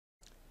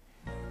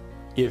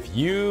If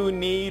you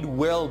need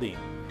welding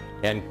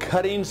and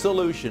cutting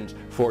solutions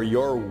for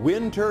your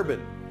wind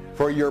turbine,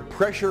 for your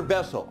pressure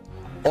vessel,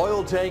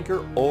 oil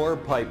tanker, or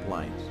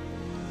pipelines,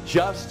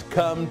 just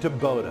come to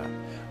Boda.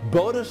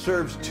 Boda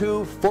serves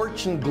 2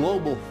 Fortune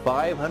Global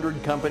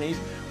 500 companies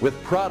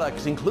with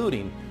products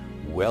including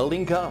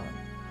welding column,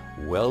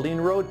 welding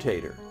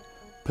rotator,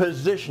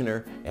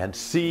 positioner, and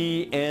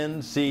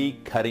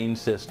CNC cutting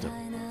system.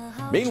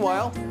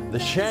 Meanwhile, the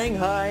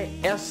Shanghai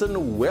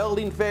Essen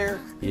Welding Fair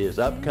is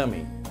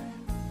upcoming.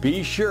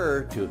 Be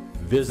sure to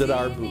visit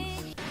our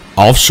booth.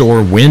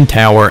 Offshore wind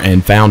tower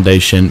and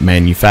foundation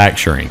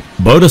manufacturing.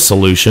 Boda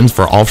solutions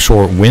for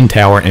offshore wind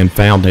tower and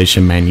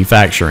foundation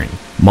manufacturing.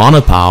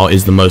 Monopile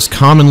is the most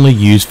commonly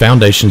used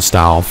foundation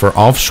style for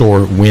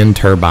offshore wind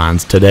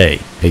turbines today.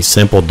 A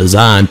simple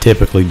design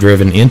typically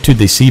driven into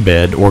the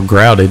seabed or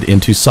grouted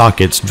into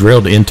sockets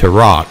drilled into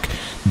rock.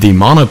 The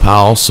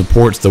monopile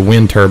supports the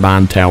wind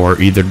turbine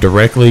tower either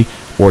directly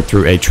or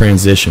through a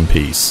transition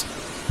piece.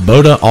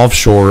 Boda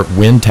Offshore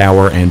Wind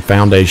Tower and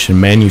Foundation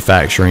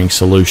Manufacturing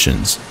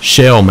Solutions.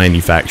 Shell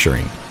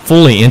manufacturing.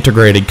 Fully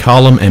integrated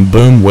column and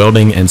boom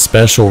welding and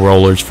special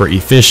rollers for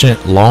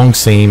efficient long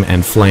seam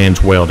and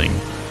flange welding.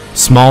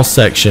 Small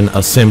section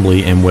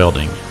assembly and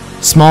welding.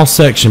 Small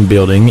section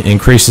building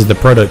increases the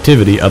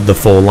productivity of the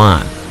full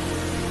line.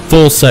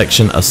 Full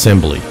section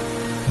assembly.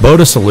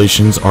 Boda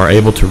solutions are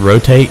able to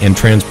rotate and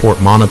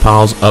transport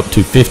monopiles up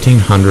to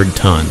 1,500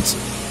 tons.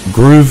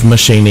 Groove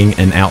machining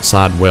and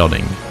outside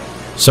welding.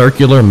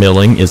 Circular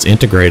milling is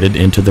integrated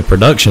into the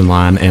production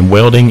line and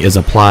welding is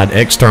applied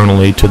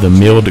externally to the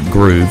milled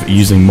groove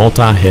using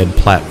multi-head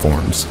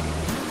platforms.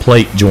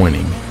 Plate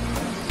joining.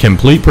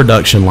 Complete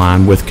production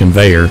line with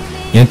conveyor,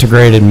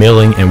 integrated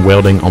milling and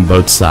welding on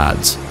both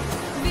sides.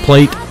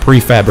 Plate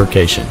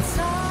prefabrication.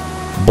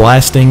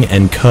 Blasting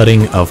and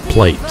cutting of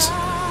plates.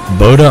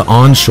 Boda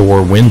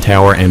onshore wind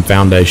tower and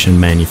foundation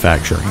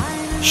manufacturing.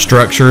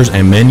 Structures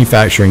and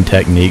manufacturing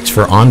techniques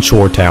for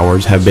onshore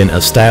towers have been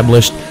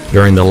established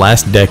during the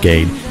last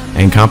decade,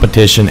 and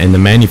competition in the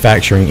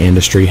manufacturing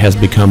industry has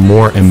become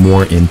more and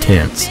more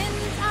intense.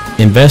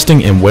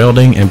 Investing in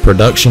welding and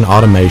production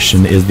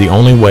automation is the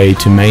only way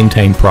to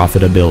maintain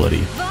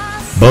profitability.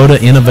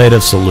 Boda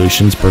innovative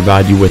solutions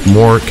provide you with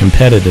more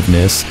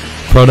competitiveness,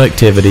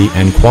 productivity,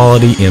 and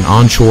quality in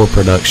onshore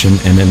production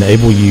and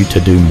enable you to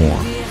do more.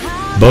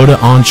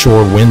 Boda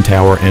onshore wind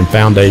tower and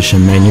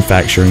foundation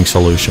manufacturing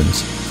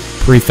solutions.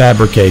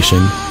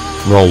 Prefabrication,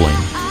 rolling.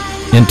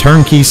 In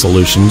turnkey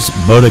solutions,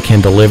 Boda can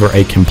deliver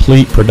a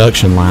complete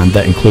production line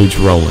that includes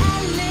rolling.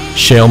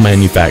 Shell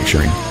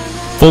manufacturing.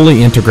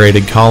 Fully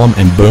integrated column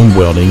and boom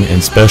welding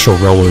and special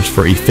rollers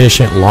for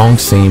efficient long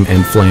seam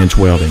and flange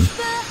welding.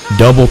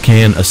 Double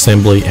can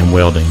assembly and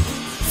welding.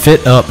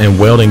 Fit up and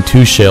welding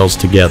 2 shells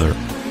together.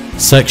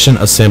 Section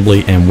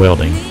assembly and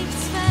welding.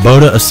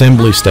 Boda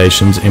assembly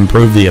stations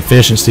improve the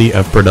efficiency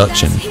of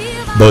production.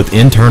 Both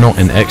internal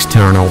and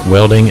external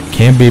welding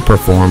can be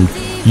performed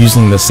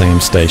using the same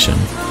station.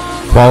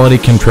 Quality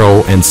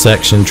control and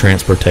section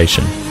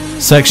transportation.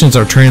 Sections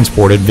are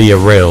transported via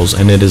rails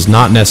and it is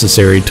not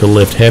necessary to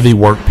lift heavy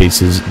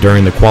workpieces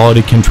during the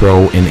quality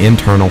control and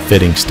internal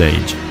fitting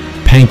stage.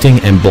 Painting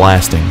and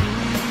blasting.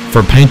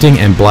 For painting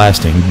and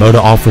blasting, Boda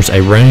offers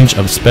a range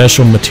of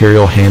special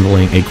material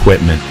handling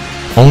equipment.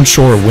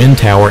 Onshore wind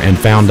tower and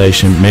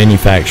foundation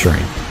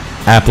manufacturing.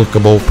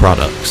 Applicable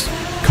products.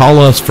 Call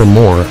us for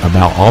more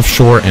about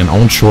offshore and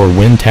onshore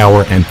wind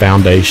tower and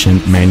foundation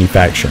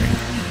manufacturing.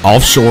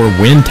 Offshore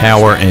wind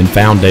tower and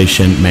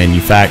foundation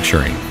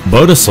manufacturing.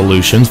 Boda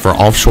solutions for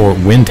offshore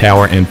wind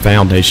tower and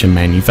foundation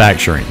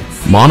manufacturing.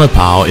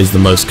 Monopile is the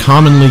most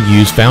commonly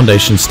used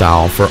foundation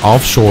style for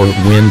offshore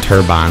wind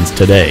turbines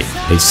today.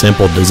 A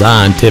simple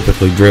design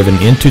typically driven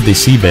into the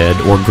seabed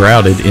or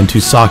grouted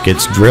into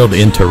sockets drilled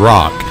into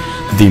rock.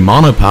 The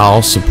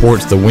monopile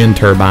supports the wind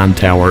turbine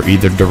tower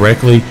either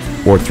directly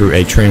or through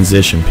a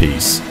transition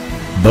piece.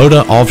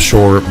 Boda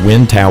Offshore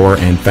Wind Tower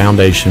and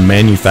Foundation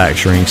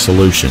Manufacturing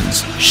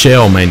Solutions.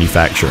 Shell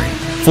manufacturing.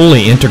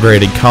 Fully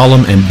integrated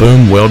column and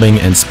boom welding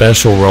and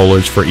special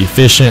rollers for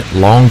efficient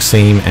long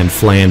seam and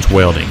flange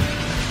welding.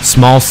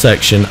 Small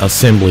section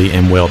assembly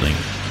and welding.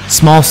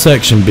 Small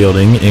section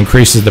building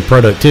increases the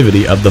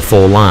productivity of the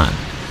full line.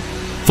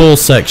 Full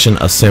section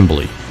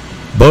assembly.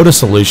 Boda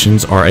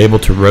solutions are able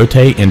to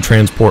rotate and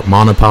transport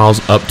monopiles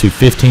up to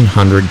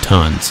 1,500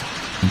 tons.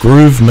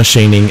 Groove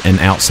machining and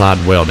outside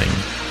welding.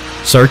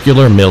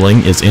 Circular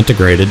milling is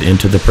integrated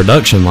into the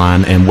production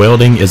line and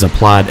welding is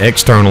applied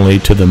externally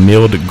to the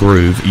milled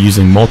groove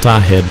using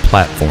multi-head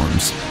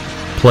platforms.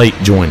 Plate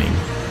joining.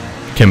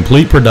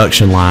 Complete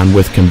production line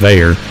with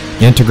conveyor,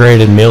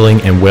 integrated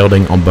milling and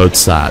welding on both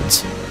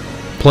sides.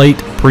 Plate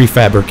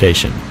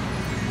prefabrication.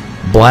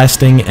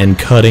 Blasting and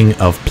cutting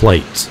of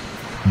plates.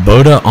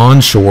 Boda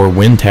onshore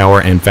wind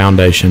tower and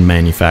foundation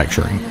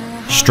manufacturing.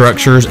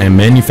 Structures and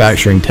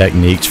manufacturing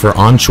techniques for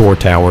onshore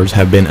towers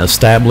have been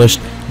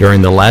established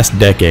during the last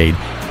decade,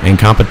 and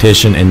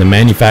competition in the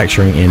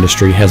manufacturing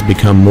industry has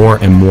become more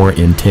and more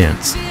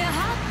intense.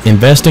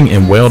 Investing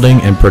in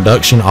welding and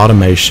production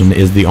automation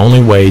is the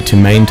only way to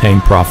maintain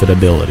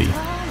profitability.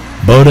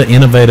 Boda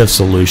Innovative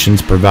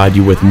Solutions provide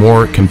you with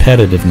more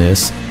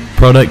competitiveness,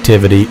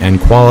 productivity,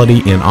 and quality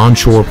in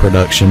onshore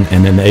production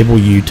and enable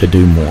you to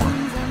do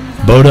more.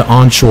 Boda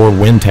Onshore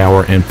Wind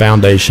Tower and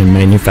Foundation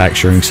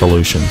Manufacturing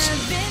Solutions.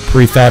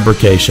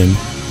 Prefabrication,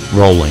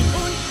 rolling.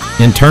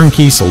 In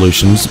turnkey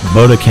solutions,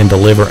 Boda can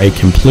deliver a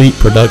complete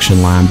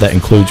production line that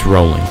includes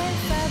rolling.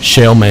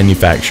 Shell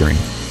manufacturing.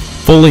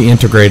 Fully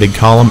integrated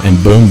column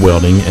and boom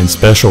welding and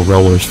special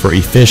rollers for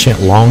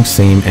efficient long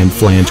seam and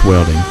flange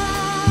welding.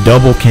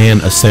 Double can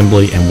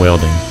assembly and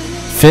welding.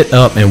 Fit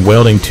up and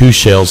welding two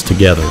shells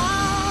together.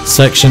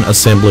 Section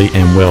assembly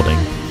and welding.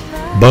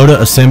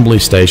 Boda assembly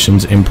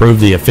stations improve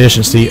the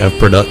efficiency of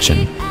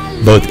production.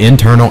 Both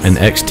internal and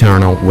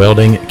external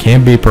welding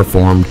can be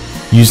performed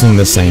using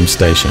the same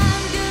station.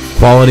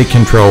 Quality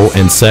control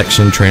and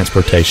section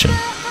transportation.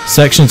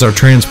 Sections are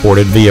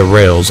transported via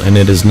rails, and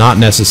it is not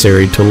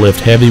necessary to lift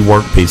heavy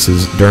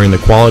workpieces during the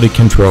quality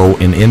control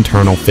and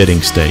internal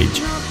fitting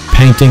stage.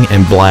 Painting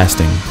and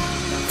blasting.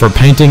 For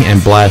painting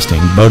and blasting,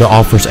 Boda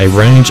offers a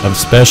range of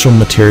special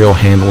material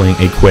handling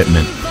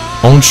equipment.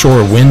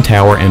 Onshore wind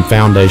tower and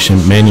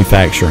foundation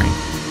manufacturing.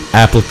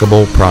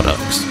 Applicable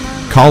products.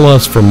 Call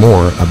us for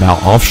more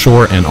about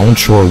offshore and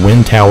onshore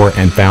wind tower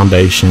and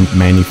foundation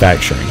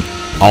manufacturing.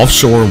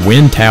 Offshore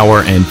wind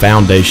tower and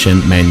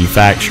foundation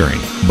manufacturing.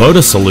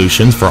 Boda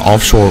solutions for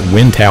offshore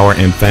wind tower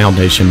and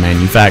foundation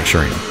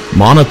manufacturing.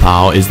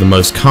 Monopile is the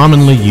most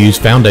commonly used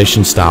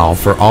foundation style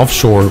for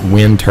offshore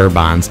wind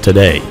turbines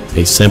today.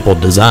 A simple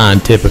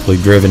design typically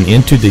driven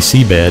into the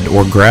seabed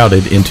or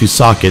grouted into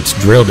sockets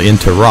drilled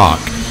into rock.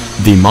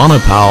 The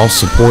monopile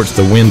supports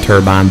the wind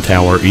turbine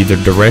tower either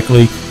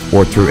directly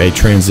or through a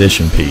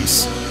transition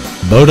piece.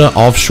 Boda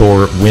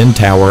Offshore Wind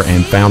Tower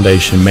and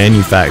Foundation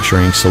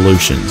Manufacturing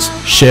Solutions.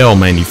 Shell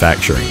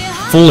manufacturing.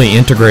 Fully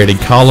integrated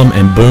column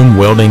and boom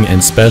welding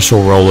and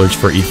special rollers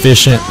for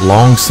efficient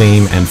long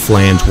seam and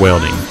flange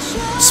welding.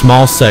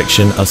 Small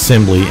section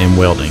assembly and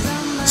welding.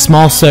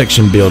 Small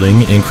section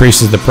building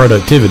increases the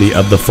productivity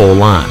of the full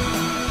line.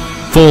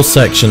 Full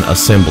section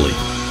assembly.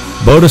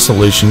 Boda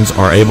solutions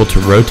are able to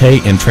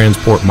rotate and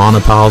transport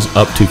monopiles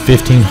up to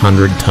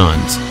 1,500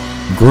 tons.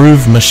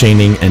 Groove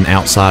machining and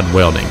outside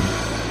welding.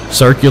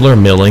 Circular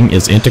milling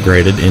is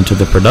integrated into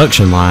the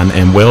production line,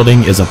 and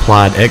welding is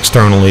applied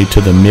externally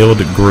to the milled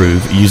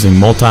groove using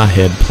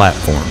multi-head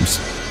platforms.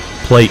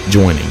 Plate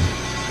joining.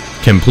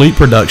 Complete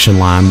production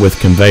line with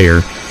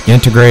conveyor,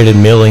 integrated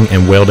milling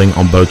and welding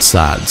on both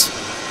sides.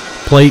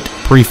 Plate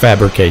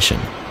prefabrication.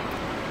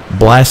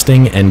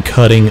 Blasting and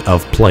cutting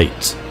of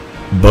plates.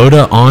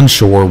 Boda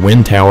Onshore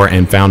Wind Tower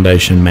and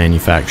Foundation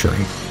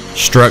Manufacturing.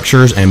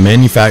 Structures and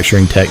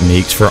manufacturing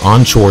techniques for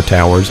onshore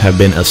towers have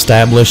been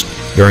established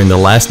during the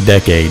last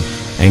decade,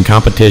 and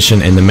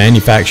competition in the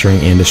manufacturing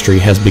industry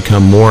has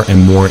become more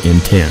and more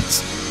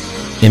intense.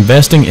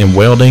 Investing in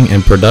welding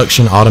and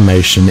production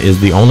automation is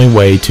the only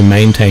way to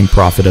maintain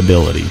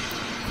profitability.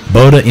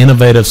 Boda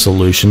Innovative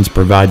Solutions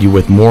provide you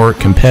with more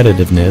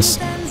competitiveness,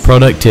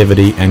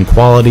 productivity, and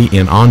quality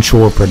in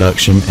onshore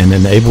production and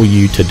enable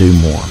you to do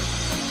more.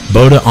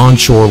 Boda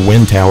Onshore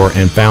Wind Tower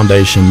and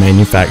Foundation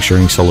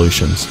Manufacturing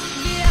Solutions.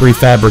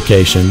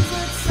 Prefabrication,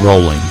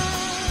 rolling.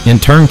 In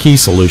turnkey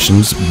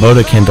solutions,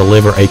 Boda can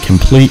deliver a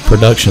complete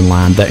production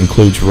line that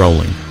includes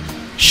rolling.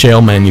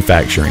 Shell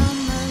manufacturing.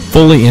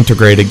 Fully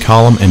integrated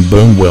column and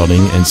boom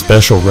welding and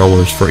special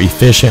rollers for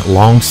efficient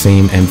long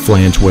seam and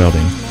flange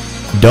welding.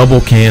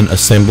 Double can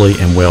assembly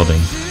and welding.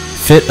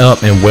 Fit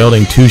up and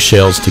welding two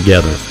shells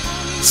together.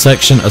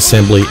 Section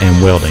assembly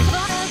and welding.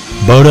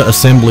 Boda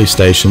assembly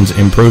stations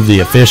improve the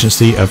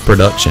efficiency of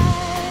production.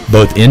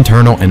 Both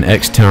internal and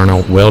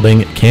external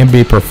welding can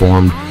be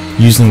performed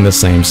using the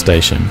same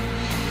station.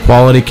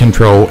 Quality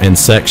control and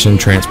section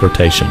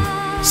transportation.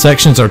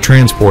 Sections are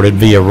transported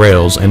via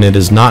rails, and it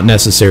is not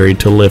necessary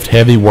to lift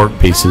heavy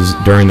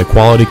workpieces during the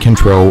quality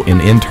control and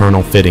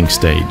internal fitting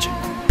stage.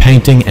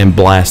 Painting and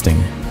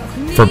blasting.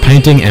 For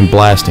painting and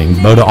blasting,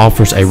 Boda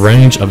offers a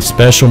range of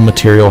special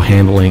material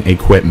handling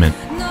equipment.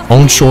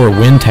 Onshore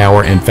wind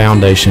tower and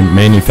foundation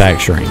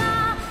manufacturing.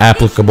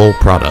 Applicable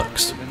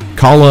products.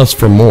 Call us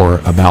for more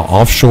about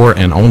offshore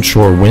and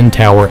onshore wind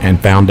tower and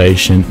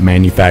foundation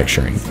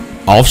manufacturing.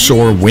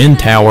 Offshore wind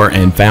tower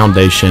and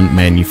foundation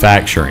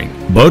manufacturing.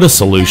 Boda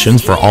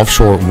solutions for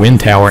offshore wind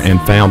tower and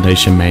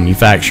foundation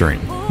manufacturing.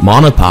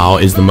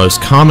 Monopile is the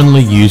most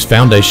commonly used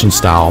foundation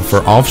style for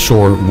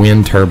offshore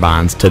wind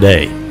turbines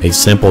today. A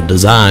simple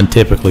design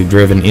typically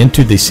driven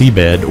into the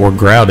seabed or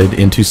grouted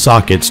into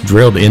sockets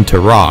drilled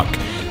into rock.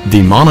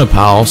 The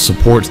monopile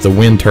supports the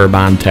wind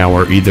turbine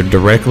tower either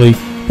directly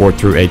or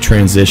through a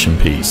transition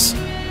piece.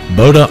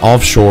 Boda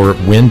Offshore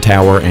Wind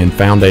Tower and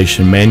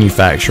Foundation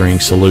Manufacturing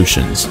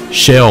Solutions.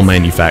 Shell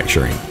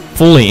manufacturing.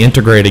 Fully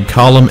integrated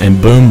column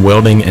and boom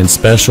welding and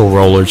special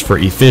rollers for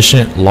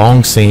efficient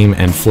long seam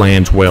and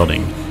flange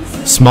welding.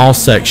 Small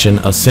section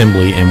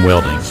assembly and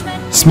welding.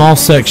 Small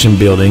section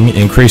building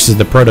increases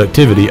the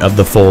productivity of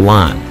the full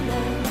line.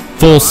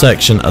 Full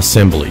section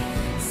assembly.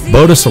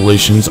 BOTA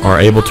solutions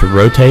are able to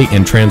rotate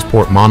and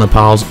transport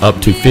monopiles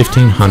up to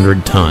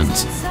 1,500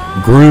 tons.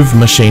 Groove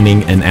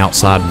machining and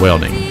outside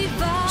welding.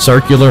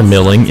 Circular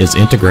milling is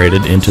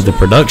integrated into the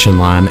production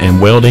line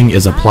and welding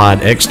is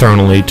applied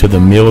externally to the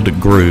milled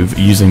groove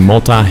using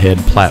multi-head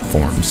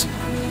platforms.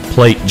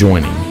 Plate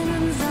joining.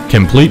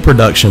 Complete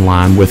production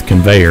line with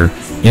conveyor,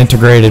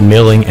 integrated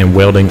milling and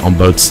welding on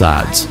both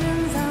sides.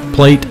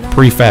 Plate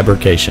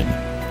prefabrication.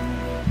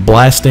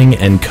 Blasting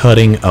and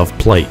cutting of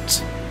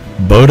plates.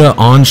 BOTA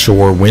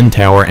onshore wind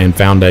tower and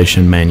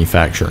foundation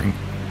manufacturing.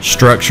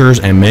 Structures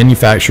and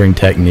manufacturing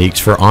techniques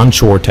for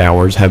onshore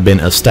towers have been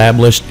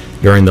established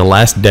during the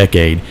last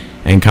decade,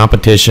 and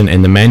competition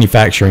in the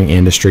manufacturing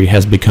industry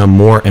has become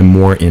more and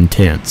more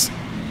intense.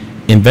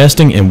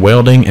 Investing in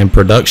welding and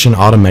production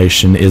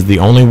automation is the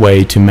only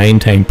way to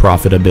maintain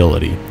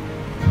profitability.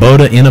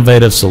 BOTA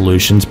innovative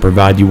solutions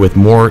provide you with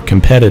more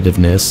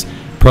competitiveness,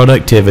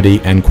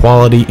 productivity, and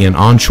quality in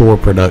onshore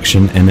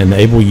production and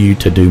enable you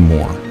to do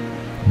more.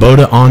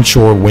 BOTA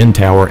onshore wind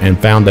tower and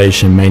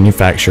foundation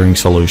manufacturing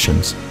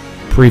solutions.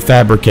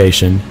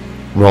 Prefabrication,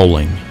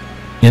 rolling.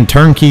 In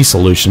turnkey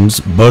solutions,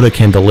 BOTA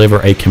can deliver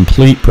a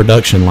complete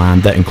production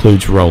line that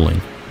includes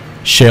rolling.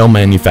 Shell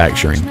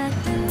manufacturing.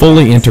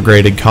 Fully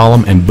integrated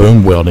column and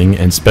boom welding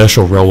and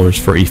special rollers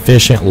for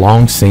efficient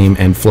long seam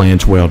and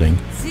flange welding.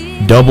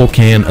 Double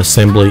can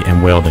assembly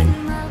and welding.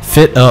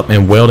 Fit up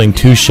and welding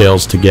two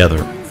shells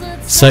together.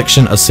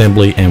 Section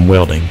assembly and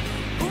welding.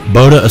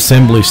 BOTA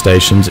assembly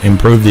stations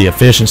improve the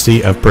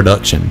efficiency of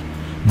production.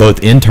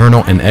 Both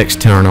internal and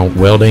external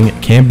welding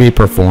can be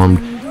performed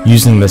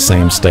using the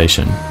same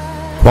station.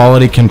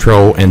 Quality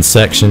control and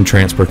section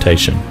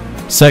transportation.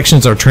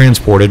 Sections are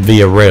transported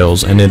via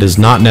rails and it is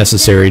not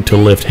necessary to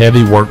lift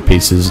heavy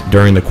workpieces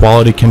during the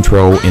quality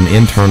control and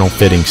internal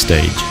fitting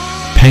stage.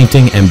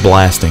 Painting and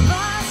blasting.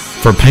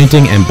 For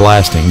painting and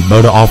blasting,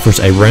 BOTA offers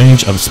a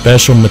range of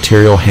special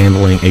material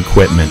handling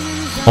equipment.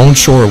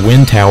 Onshore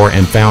wind tower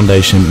and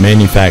foundation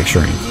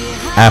manufacturing.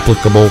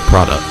 Applicable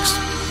products.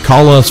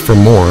 Call us for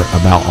more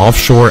about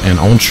offshore and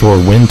onshore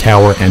wind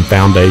tower and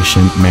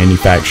foundation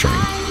manufacturing.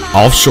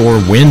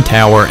 Offshore wind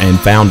tower and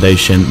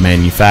foundation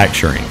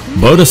manufacturing.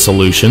 BOTA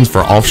solutions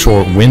for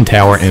offshore wind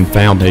tower and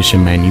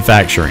foundation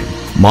manufacturing.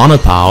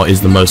 Monopile is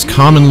the most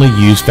commonly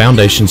used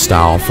foundation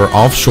style for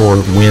offshore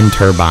wind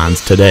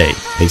turbines today.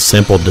 A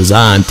simple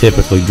design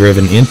typically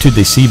driven into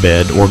the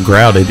seabed or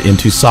grouted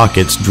into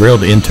sockets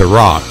drilled into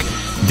rock.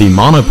 The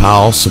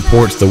monopile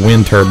supports the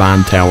wind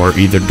turbine tower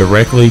either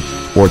directly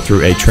or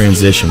through a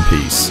transition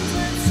piece.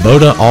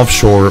 BOTA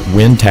offshore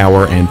wind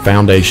tower and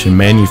foundation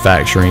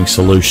manufacturing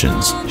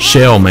solutions.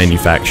 Shell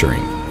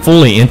manufacturing.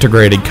 Fully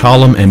integrated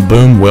column and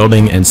boom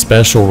welding and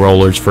special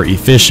rollers for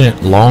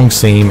efficient long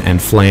seam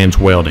and flange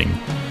welding.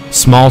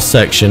 Small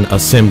section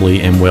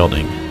assembly and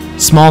welding.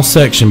 Small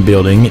section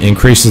building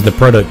increases the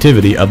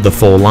productivity of the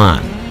full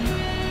line.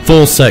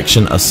 Full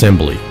section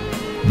assembly.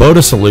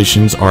 BOTA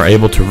solutions are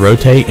able to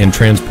rotate and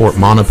transport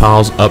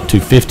monopiles up to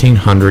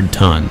 1,500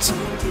 tons.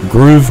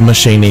 Groove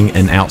machining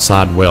and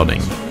outside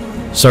welding.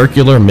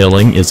 Circular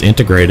milling is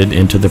integrated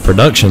into the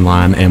production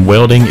line and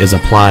welding is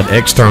applied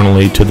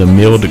externally to the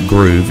milled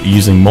groove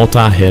using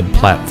multi-head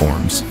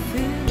platforms.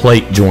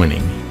 Plate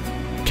joining.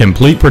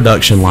 Complete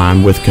production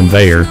line with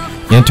conveyor,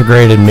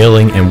 integrated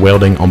milling and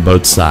welding on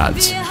both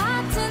sides.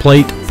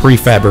 Plate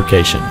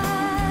prefabrication.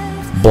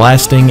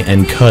 Blasting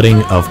and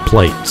cutting of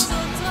plates.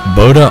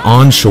 BOTA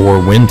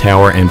onshore wind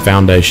tower and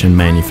foundation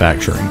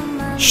manufacturing.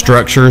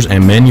 Structures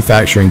and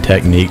manufacturing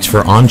techniques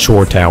for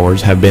onshore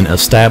towers have been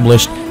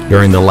established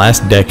during the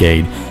last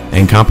decade,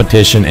 and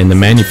competition in the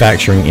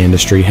manufacturing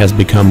industry has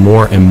become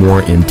more and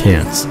more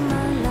intense.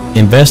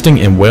 Investing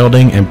in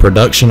welding and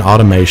production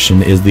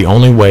automation is the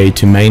only way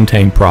to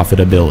maintain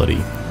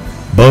profitability.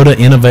 BOTA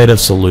innovative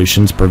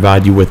solutions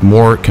provide you with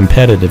more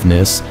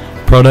competitiveness,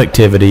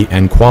 productivity,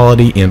 and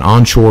quality in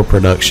onshore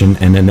production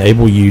and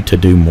enable you to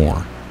do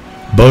more.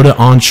 BOTA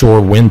onshore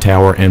wind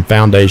tower and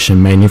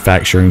foundation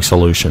manufacturing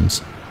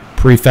solutions.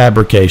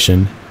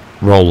 Prefabrication,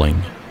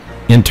 rolling.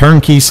 In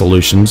turnkey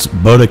solutions,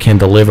 BOTA can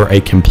deliver a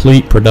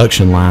complete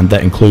production line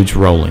that includes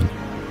rolling.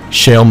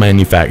 Shell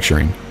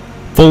manufacturing.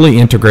 Fully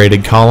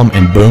integrated column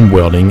and boom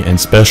welding and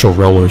special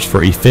rollers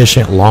for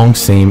efficient long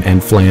seam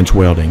and flange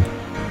welding.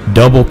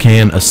 Double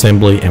can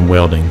assembly and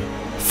welding.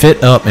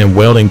 Fit up and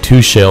welding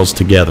two shells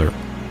together.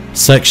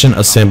 Section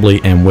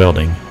assembly and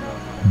welding.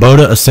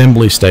 BOTA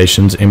assembly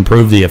stations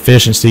improve the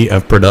efficiency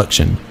of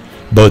production.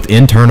 Both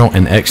internal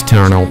and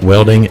external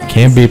welding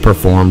can be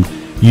performed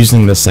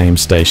using the same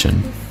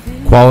station.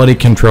 Quality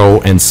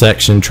control and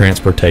section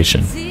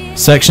transportation.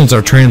 Sections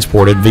are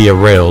transported via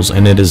rails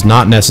and it is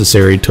not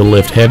necessary to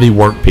lift heavy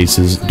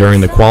workpieces during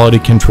the quality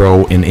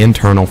control and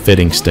internal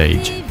fitting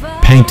stage.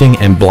 Painting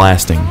and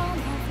blasting.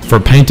 For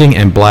painting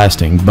and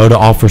blasting, BOTA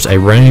offers a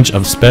range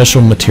of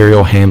special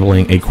material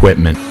handling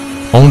equipment.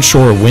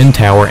 Onshore wind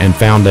tower and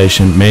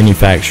foundation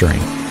manufacturing.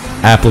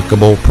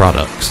 Applicable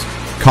products.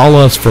 Call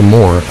us for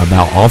more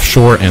about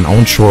offshore and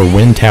onshore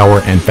wind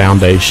tower and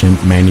foundation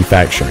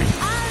manufacturing.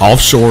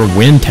 Offshore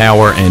wind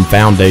tower and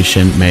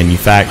foundation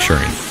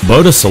manufacturing.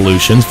 BOTA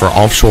solutions for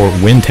offshore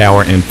wind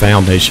tower and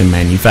foundation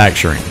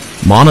manufacturing.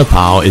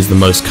 Monopile is the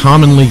most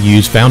commonly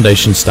used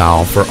foundation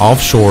style for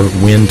offshore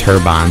wind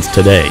turbines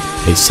today.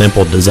 A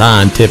simple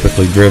design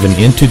typically driven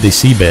into the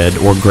seabed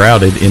or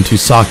grouted into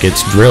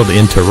sockets drilled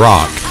into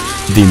rock.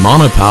 The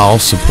monopile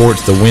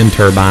supports the wind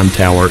turbine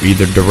tower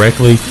either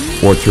directly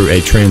or through a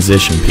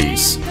transition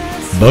piece.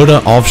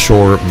 BOTA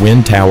Offshore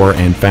Wind Tower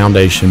and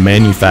Foundation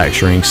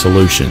Manufacturing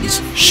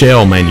Solutions.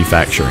 Shell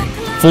Manufacturing.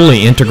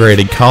 Fully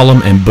integrated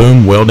column and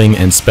boom welding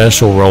and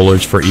special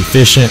rollers for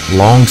efficient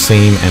long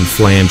seam and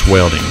flange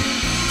welding.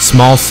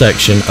 Small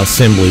section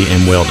assembly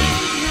and welding.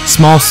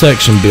 Small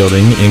section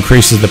building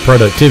increases the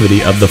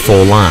productivity of the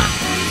full line.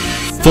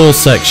 Full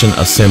section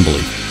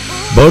assembly.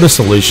 BOTA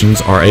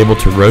solutions are able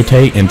to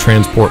rotate and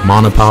transport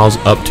monopiles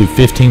up to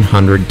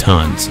 1,500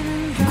 tons.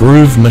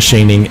 Groove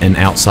machining and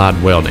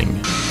outside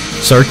welding.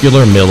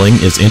 Circular milling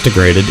is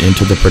integrated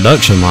into the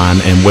production line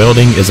and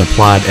welding is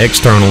applied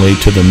externally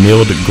to the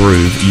milled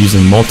groove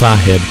using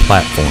multi-head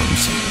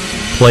platforms.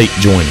 Plate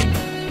joining.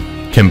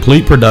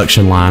 Complete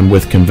production line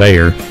with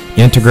conveyor,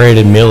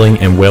 integrated milling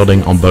and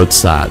welding on both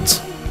sides.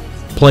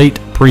 Plate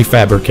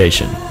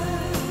prefabrication.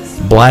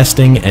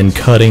 Blasting and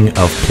cutting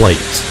of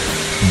plates.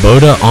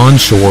 BOTA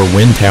onshore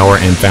wind tower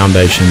and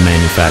foundation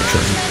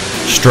manufacturing.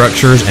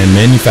 Structures and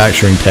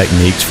manufacturing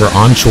techniques for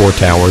onshore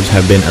towers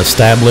have been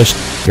established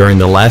during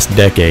the last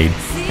decade,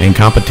 and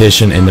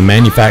competition in the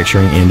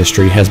manufacturing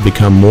industry has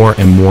become more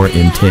and more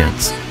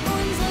intense.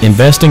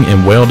 Investing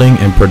in welding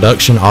and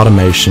production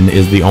automation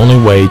is the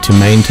only way to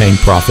maintain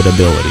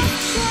profitability.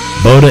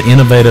 BOTA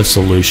innovative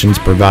solutions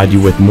provide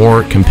you with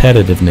more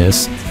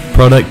competitiveness,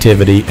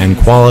 productivity, and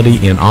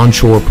quality in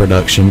onshore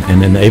production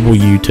and enable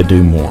you to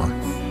do more.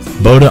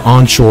 BOTA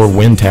onshore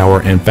wind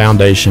tower and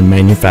foundation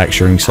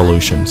manufacturing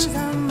solutions.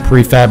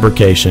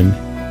 Prefabrication,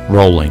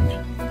 rolling.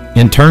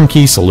 In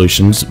turnkey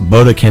solutions,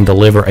 BOTA can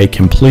deliver a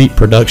complete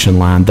production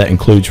line that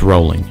includes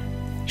rolling.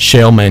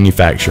 Shell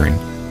manufacturing.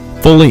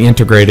 Fully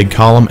integrated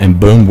column and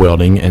boom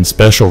welding and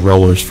special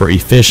rollers for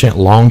efficient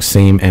long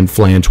seam and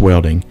flange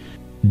welding.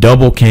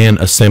 Double can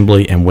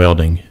assembly and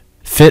welding.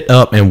 Fit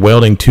up and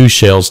welding two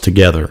shells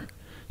together.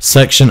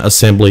 Section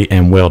assembly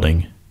and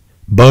welding.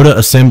 BOTA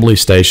assembly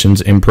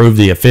stations improve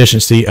the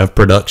efficiency of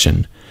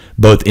production.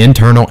 Both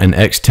internal and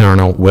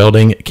external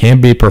welding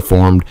can be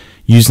performed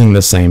using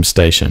the same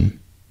station.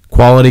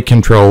 Quality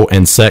control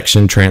and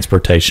section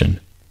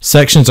transportation.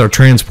 Sections are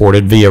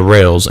transported via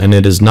rails and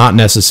it is not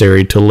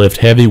necessary to lift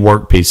heavy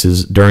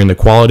workpieces during the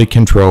quality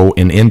control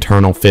and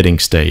internal fitting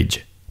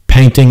stage.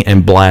 Painting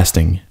and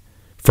blasting.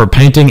 For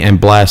painting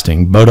and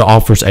blasting, BOTA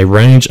offers a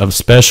range of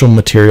special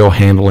material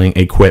handling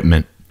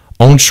equipment.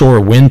 Onshore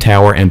wind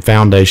tower and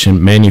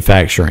foundation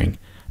manufacturing.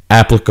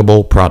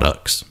 Applicable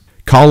products.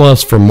 Call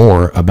us for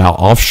more about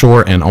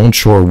offshore and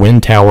onshore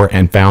wind tower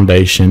and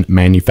foundation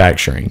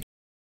manufacturing.